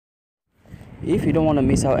If you don't want to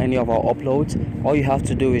miss out any of our uploads, all you have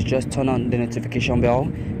to do is just turn on the notification bell,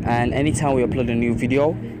 and anytime we upload a new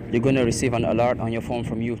video, you're going to receive an alert on your phone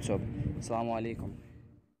from YouTube. Assalamu alaikum.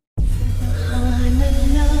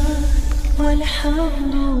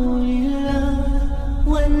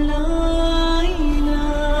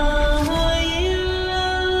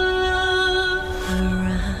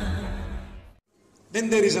 Then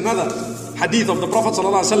there is another hadith of the Prophet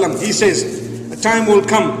ﷺ. He says, a time will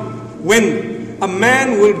come when a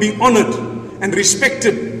man will be honored and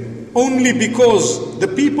respected only because the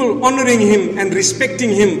people honoring him and respecting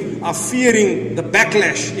him are fearing the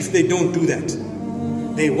backlash if they don't do that.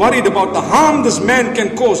 They're worried about the harm this man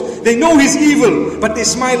can cause. They know he's evil, but they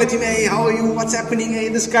smile at him. Hey, how are you? What's happening? Hey,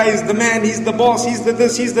 this guy is the man, he's the boss, he's the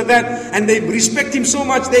this, he's the that. And they respect him so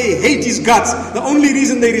much, they hate his guts. The only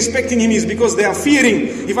reason they're respecting him is because they are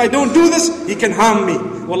fearing, if I don't do this, he can harm me.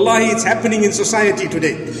 Wallahi, it's happening in society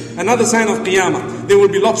today. Another sign of Qiyamah. There will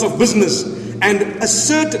be lots of business. And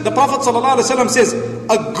the Prophet ﷺ says,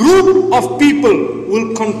 a group of people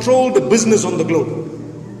will control the business on the globe.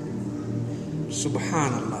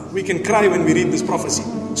 Subhanallah. We can cry when we read this prophecy.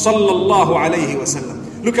 Sallallahu alayhi wa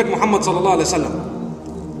sallam. Look at Muhammad sallallahu alayhi wa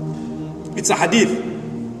sallam. It's a hadith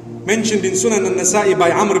mentioned in Sunan al-Nasa'i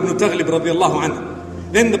by Amr ibn Taghlib radiallahu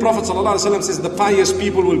anhu. Then the Prophet sallallahu alayhi wa sallam says, the pious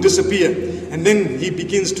people will disappear. And then he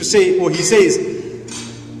begins to say, or he says,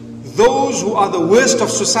 those who are the worst of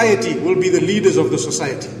society will be the leaders of the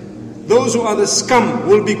society. Those who are the scum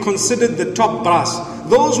will be considered the top brass.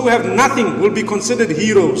 Those who have nothing will be considered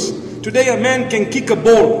heroes. Today a man can kick a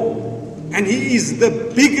ball and he is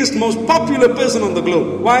the biggest, most popular person on the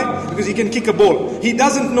globe. Why? Because he can kick a ball. He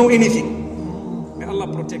doesn't know anything. May Allah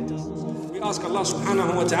protect us. We ask Allah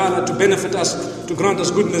subhanahu wa ta'ala to benefit us, to grant us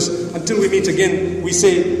goodness. Until we meet again, we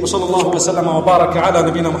say, wa sallallahu wa sallam wa baraka ala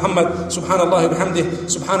nabina Muhammad, subhanallah bihamdih,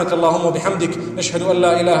 subhanaka Allahumma bihamdik, nashhadu an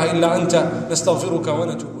la ilaha illa anta, nastaghfiruka wa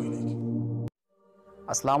natubu ilayk.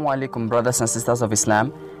 Assalamu alaikum, brothers and sisters of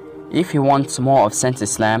Islam. If you want more of Sense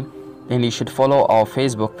Islam, then you should follow our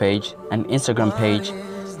Facebook page and Instagram page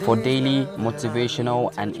for daily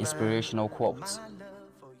motivational and inspirational quotes.